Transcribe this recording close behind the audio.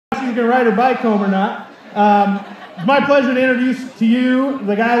going to ride her bike home or not. It's my pleasure to introduce to you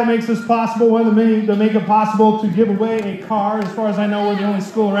the guy that makes this possible, one of the many that make it possible to give away a car. As far as I know, we're the only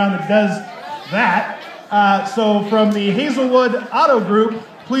school around that does that. So from the Hazelwood Auto Group,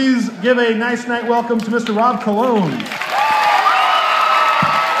 please give a nice night welcome to Mr. Rob Cologne.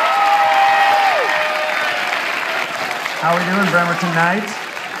 How are we doing, Bremerton Knights?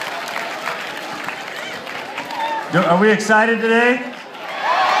 Are we excited today?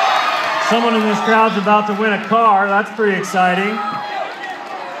 Someone in this crowd's about to win a car. That's pretty exciting.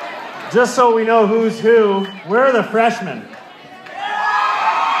 Just so we know who's who, where are the freshmen?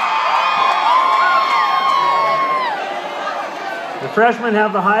 The freshmen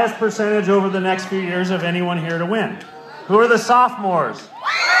have the highest percentage over the next few years of anyone here to win. Who are the sophomores?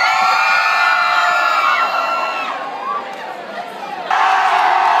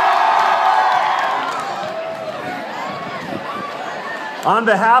 On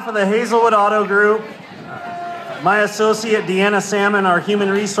behalf of the Hazelwood Auto Group, my associate Deanna Salmon, our Human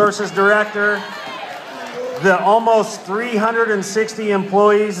Resources Director, the almost 360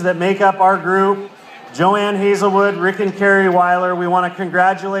 employees that make up our group, Joanne Hazelwood, Rick and Carrie Weiler, we want to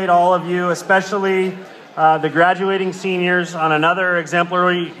congratulate all of you, especially the graduating seniors, on another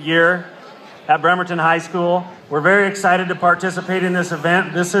exemplary year at Bremerton High School. We're very excited to participate in this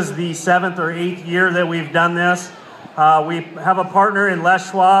event. This is the 7th or 8th year that we've done this. We have a partner in Les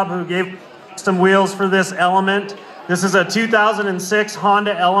Schwab who gave some wheels for this Element. This is a 2006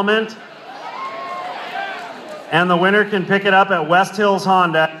 Honda Element. And the winner can pick it up at West Hills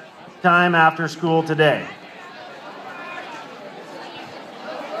Honda time after school today.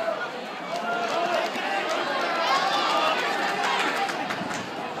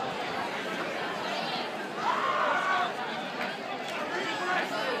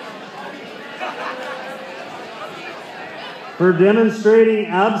 For demonstrating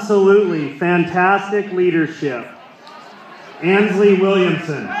absolutely fantastic leadership, Ansley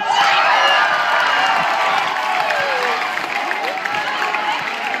Williamson.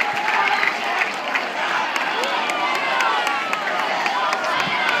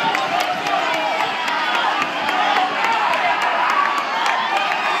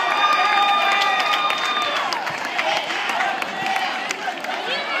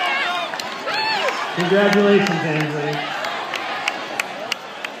 Congratulations, Ansley.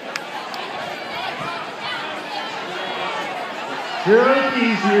 Here are the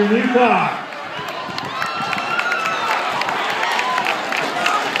keys to your new car.